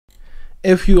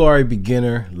If you are a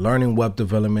beginner learning web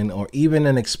development, or even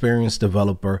an experienced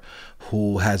developer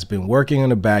who has been working on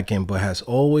the back end but has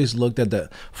always looked at the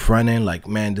front end like,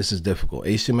 man, this is difficult.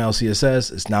 HTML,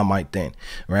 CSS is not my thing,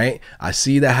 right? I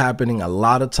see that happening a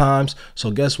lot of times.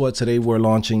 So guess what? Today we're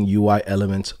launching UI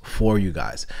elements for you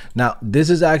guys. Now,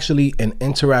 this is actually an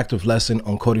interactive lesson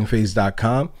on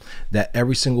CodingPhase.com that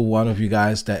every single one of you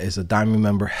guys that is a Diamond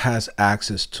member has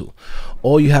access to.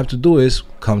 All you have to do is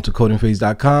come to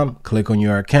CodingPhase.com, click on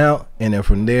your account, and then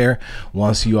from there,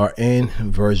 once you are in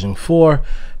version 4,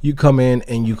 you come in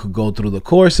and you could go through the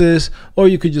courses, or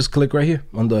you could just click right here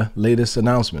on the latest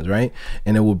announcements, right?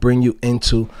 And it will bring you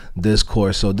into this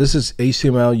course. So this is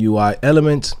HTML UI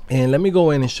elements, and let me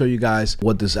go in and show you guys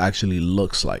what this actually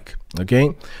looks like.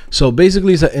 Okay, so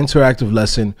basically it's an interactive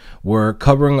lesson. We're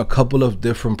covering a couple of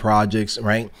different projects,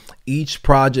 right? Each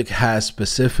project has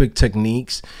specific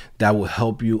techniques that will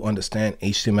help you understand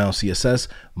HTML, CSS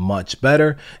much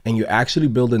better, and you're actually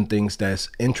building things that's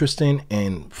interesting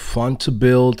and fun to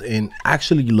build and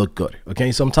actually look good.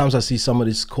 Okay, sometimes I see some of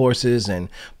these courses and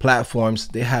platforms,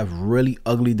 they have really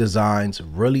ugly designs,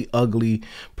 really ugly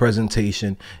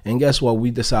presentation, and guess what?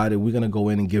 We decided we're gonna go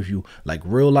in and give you like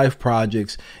real life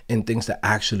projects and things that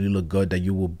actually look good that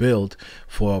you will build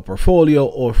for a portfolio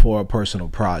or for a personal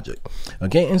project.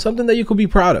 Okay, and something that you could be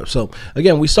proud of. So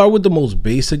again, we start with the most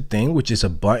basic thing, which is a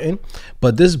button,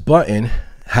 but this button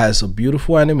has a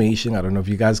beautiful animation. I don't know if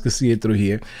you guys can see it through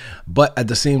here, but at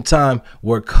the same time,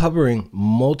 we're covering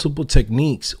multiple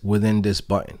techniques within this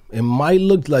button. It might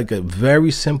look like a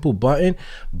very simple button,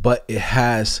 but it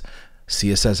has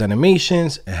CSS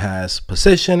animations, it has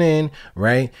positioning,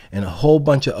 right? And a whole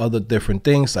bunch of other different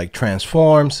things like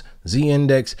transforms,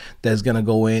 z-index, that's gonna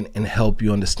go in and help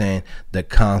you understand the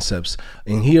concepts.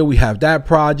 And here we have that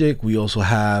project. We also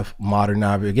have modern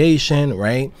navigation,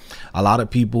 right? A lot of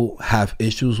people have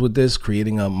issues with this,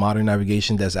 creating a modern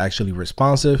navigation that's actually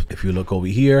responsive. If you look over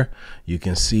here, you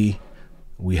can see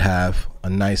we have a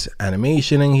nice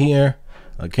animation in here,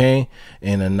 okay?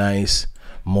 And a nice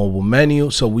mobile menu.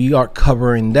 So we are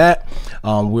covering that.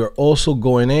 We're also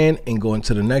going in and going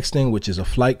to the next thing, which is a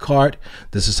flight card.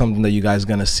 This is something that you guys are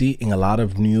going to see in a lot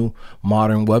of new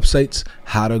modern websites,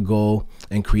 how to go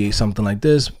and create something like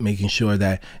this, making sure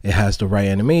that it has the right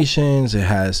animations, it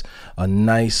has a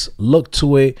nice look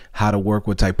to it, how to work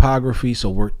with typography.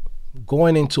 So we're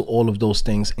going into all of those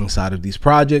things inside of these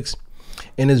projects.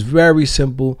 And it's very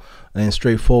simple and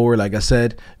straightforward. Like I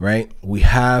said, right, we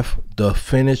have the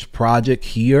finished project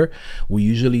here. We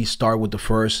usually start with the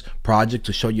first project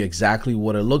to show you exactly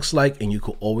what it looks like, and you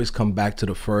could always come back to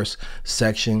the first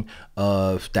section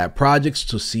of that project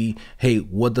to see, hey,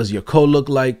 what does your code look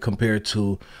like compared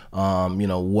to you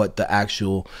know, what the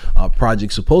actual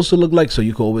project's supposed to look like. So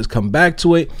you can always come back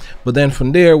to it. But then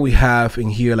from there, we have in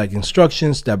here like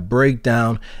instructions that break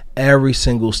down every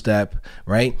single step,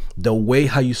 right? The way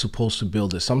how you're supposed to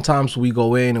build it. Sometimes we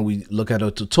go in and we look at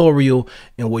a tutorial,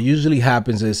 and what usually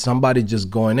happens is somebody just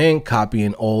going in,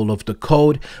 copying all of the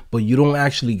code, but you don't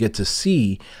actually get to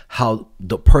see how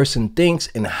the person thinks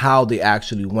and how they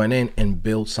actually went in and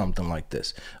built something like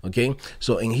this. Okay,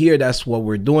 so in here, that's what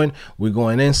we're doing. We're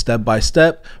going in step by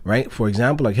step, right? For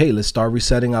example, like, hey, let's start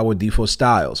resetting our default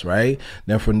styles, right?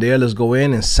 Then from there, let's go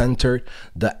in and center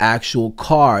the actual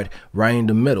card right in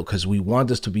the middle, because we want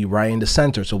this to be right in the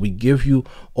center. So we give you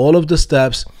all of the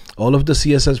steps, all of the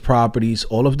CSS properties,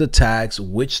 all of the tags,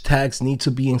 which tags need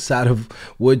to be inside of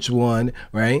which one,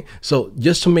 right? So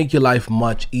just to make your life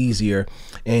much easier,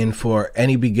 and for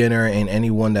any beginner and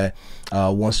anyone that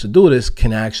wants to do this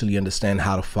can actually understand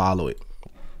how to follow it.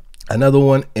 Another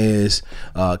one is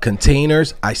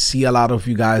containers. I see a lot of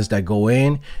you guys that go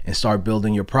in and start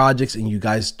building your projects, and you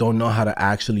guys don't know how to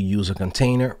actually use a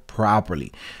container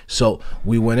properly. So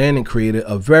we went in and created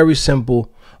a very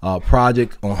simple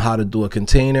project on how to do a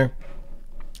container,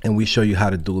 and we show you how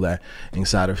to do that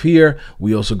inside of here.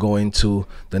 We also go into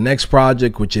the next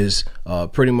project, which is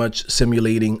pretty much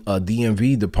simulating a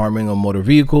DMV, Department of Motor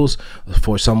Vehicles,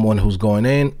 for someone who's going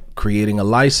in, creating a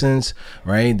license,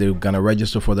 right? They're gonna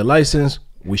register for the license.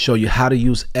 We show you how to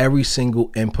use every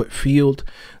single input field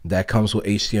that comes with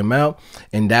HTML,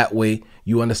 and that way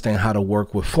you understand how to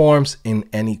work with forms in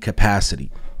any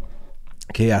capacity.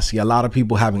 Okay, I see a lot of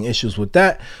people having issues with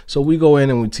that, so we go in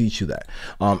and we teach you that.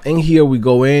 In here, we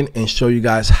go in and show you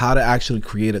guys how to actually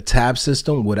create a tab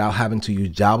system without having to use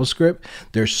JavaScript.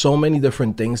 There's so many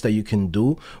different things that you can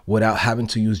do without having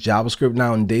to use JavaScript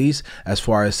nowadays as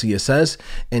far as CSS,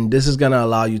 and this is going to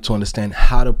allow you to understand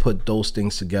how to put those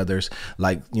things together,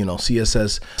 like, you know,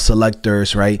 CSS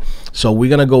selectors, right? So we're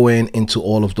going to go into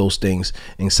all of those things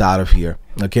inside of here.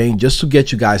 okay, just to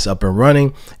get you guys up and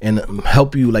running and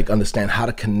help you like understand how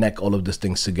to connect all of these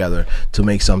things together to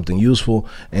make something useful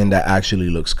and that actually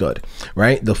looks good,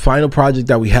 right? The final project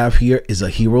that we have here is a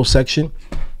hero section.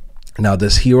 Now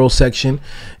this hero section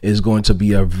is going to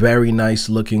be a very nice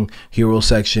looking hero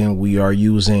section. We are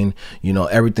using, you know,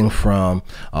 everything from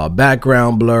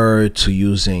background blur to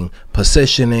using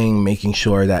positioning, making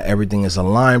sure that everything is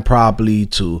aligned properly,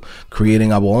 to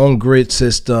creating our own grid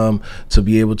system to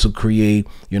be able to create,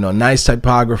 you know, nice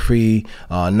typography,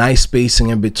 nice spacing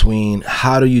in between.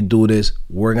 How do you do this?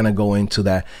 We're going to go into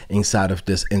that inside of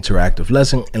this interactive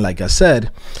lesson. And like I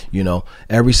said, you know,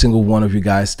 every single one of you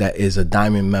guys that is a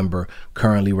Diamond member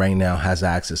currently right now has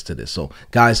access to this. So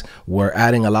guys, we're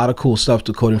adding a lot of cool stuff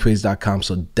to CodingPhase.com,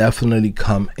 so definitely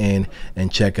come in and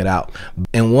check it out.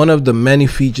 And one of the many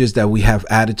features that we have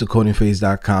added to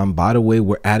CodingPhase.com, by the way,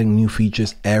 we're adding new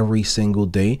features every single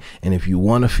day, and if you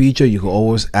want a feature, you can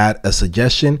always add a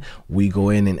suggestion. We go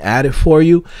in and add it for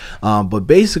you. But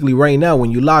basically right now,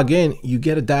 when you log in, you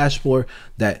get a dashboard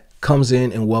that comes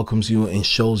in and welcomes you and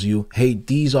shows you, hey,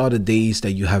 these are the days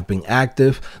that you have been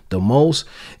active the most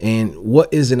and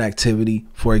what is an activity.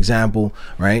 For example,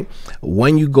 right,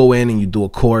 when you go in and you do a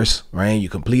course, right, you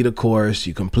complete a course,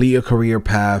 you complete a career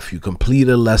path, you complete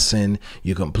a lesson,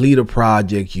 you complete a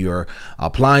project, you're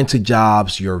applying to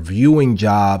jobs, you're viewing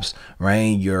jobs,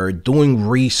 right, you're doing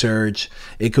research.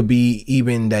 It could be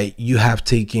even that you have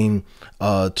taken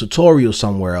a tutorial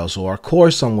somewhere else or a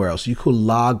course somewhere else. You could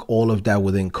log all of that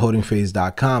within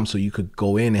CodingPhase.com, so you could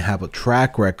go in and have a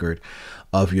track record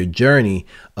of your journey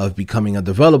of becoming a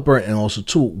developer, and also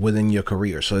too within your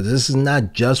career. So this is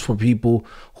not just for people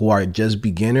who are just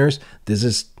beginners. This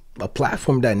is a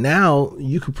platform that now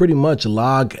you could pretty much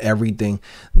log everything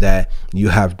that you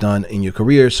have done in your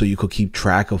career, so you could keep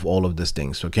track of all of these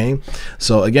things. Okay,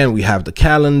 so again, we have the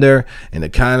calendar. In the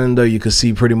calendar, you can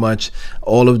see pretty much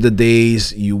all of the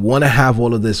days. You want to have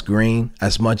all of this green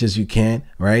as much as you can,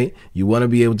 right? You want to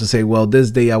be able to say, well, this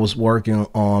day I was working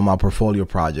on my portfolio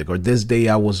project, or this day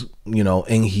I was, you know,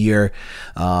 in here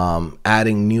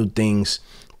adding new things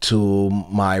to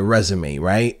my resume,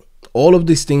 right? All of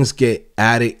these things get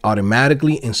added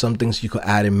automatically, and some things you could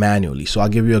add it manually. So I'll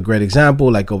give you a great example.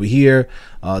 Like over here,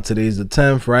 today is the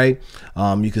 10th, right?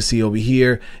 You can see over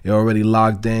here, it already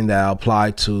logged in that I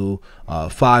applied to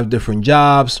 5 different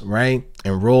jobs, right?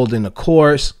 Enrolled in a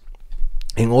course.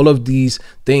 And all of these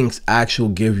things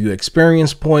actually give you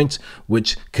experience points,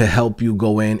 which could help you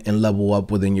go in and level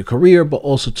up within your career. But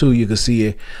also too, you can see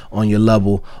it on your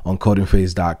level on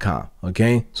CodingPhase.com.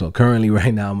 Okay, so currently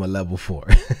right now I'm a level 4.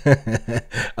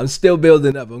 I'm still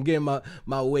building up. I'm getting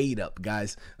my weight up,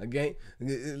 guys. Okay,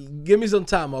 give me some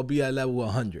time, I'll be at level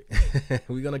 100.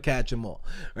 We're gonna catch them all,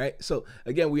 right? So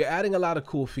again, we are adding a lot of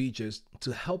cool features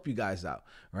to help you guys out,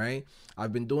 right?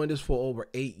 I've been doing this for over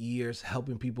 8 years,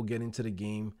 helping people get into the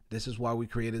game. This is why we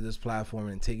created this platform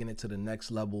and taking it to the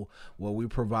next level, where we're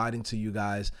providing to you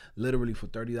guys literally for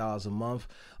 $30 a month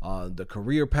the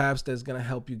career paths that's going to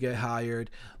help you get hired,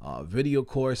 video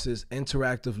courses,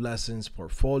 interactive lessons,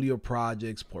 portfolio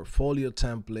projects, portfolio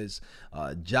templates,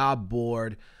 job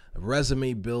board,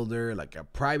 resume builder, like a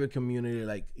private community.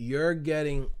 Like, you're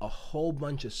getting a whole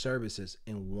bunch of services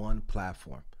in one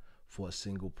platform for a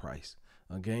single price.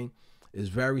 Okay, it's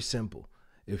very simple.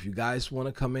 If you guys want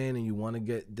to come in and you want to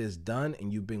get this done,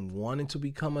 and you've been wanting to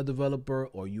become a developer,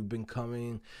 or you've been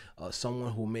becoming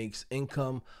someone who makes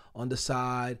income on the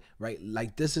side, right?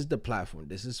 Like, this is the platform.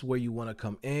 This is where you want to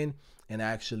come in and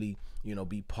actually, you know,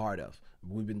 be part of.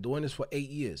 We've been doing this for 8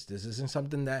 years. This isn't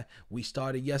something that we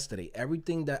started yesterday.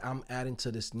 Everything that I'm adding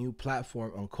to this new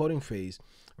platform on CodingPhase,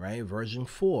 right, version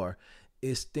 4,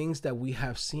 is things that we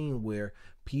have seen where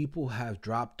people have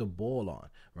dropped the ball on,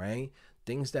 right?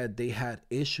 Things that they had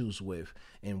issues with,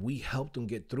 and we helped them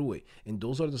get through it. And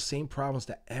those are the same problems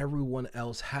that everyone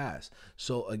else has.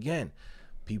 So again,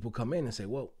 people come in and say,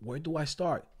 well, where do I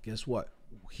start? Guess what?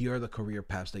 Here are the career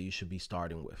paths that you should be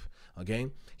starting with. Okay,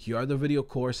 here are the video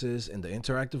courses and the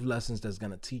interactive lessons that's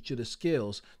going to teach you the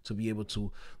skills to be able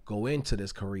to go into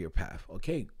this career path.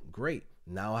 Okay, great.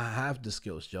 Now I have the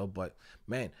skills, Joe, but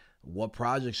man, what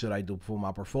project should I do for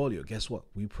my portfolio? Guess what?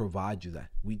 We provide you that.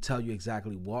 We tell you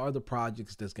exactly what are the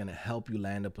projects that's going to help you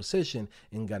land a position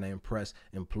and going to impress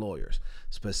employers,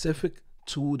 specific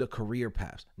to the career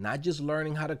paths, not just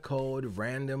learning how to code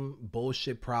random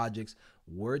bullshit projects.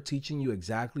 We're teaching you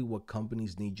exactly what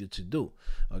companies need you to do.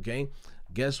 Okay,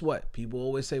 guess what? People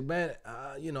always say, man,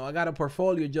 you know, I got a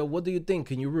portfolio, Joe. What do you think?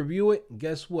 Can you review it?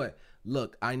 Guess what?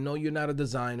 Look, I know you're not a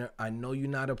designer. I know you're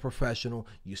not a professional.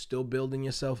 You're still building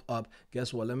yourself up.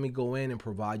 Guess what? Let me go in and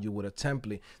provide you with a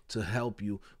template to help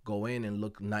you go in and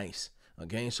look nice.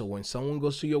 Okay, so when someone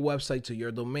goes to your website, to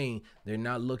your domain, they're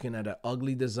not looking at an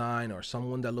ugly design or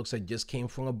someone that looks like just came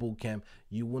from a boot camp.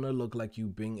 You want to look like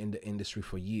you've been in the industry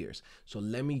for years. So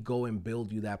let me go and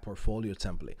build you that portfolio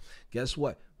template. Guess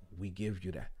what? We give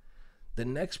you that. The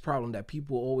next problem that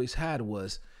people always had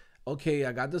was, okay,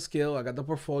 I got the skill, I got the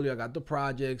portfolio, I got the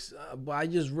projects, but I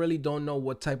just really don't know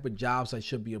what type of jobs I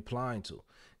should be applying to.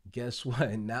 Guess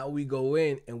what? Now we go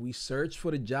in and we search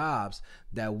for the jobs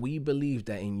that we believe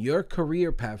that in your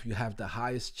career path you have the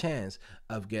highest chance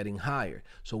of getting hired.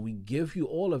 So we give you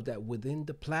all of that within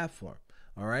the platform.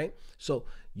 All right, so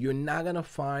you're not gonna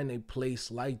find a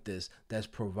place like this that's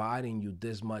providing you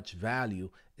this much value,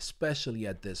 especially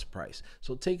at this price.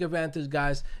 So take advantage,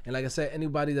 guys. And like I said,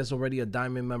 anybody that's already a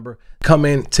diamond member, come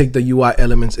in, take the UI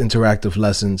Elements interactive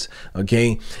lessons.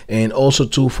 Okay, and also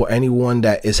too, for anyone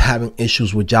that is having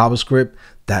issues with JavaScript,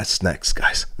 that's next,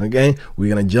 guys. Okay, we're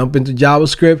gonna jump into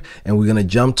JavaScript and we're gonna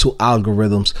jump to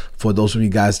algorithms for those of you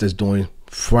guys that's doing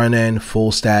front end,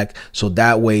 full stack. So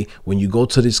that way, when you go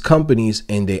to these companies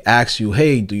and they ask you,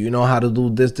 hey, do you know how to do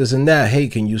this, this, and that? Hey,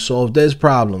 can you solve this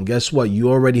problem? Guess what? You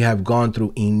already have gone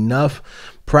through enough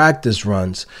practice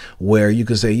runs where you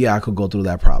can say, yeah, I could go through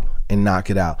that problem and knock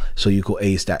it out. So you could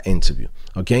ace that interview.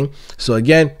 Okay. So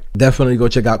again, definitely go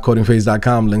check out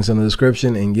codingphase.com. Links in the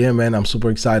description. And yeah, man, I'm super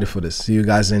excited for this. See you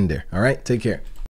guys in there. All right. Take care.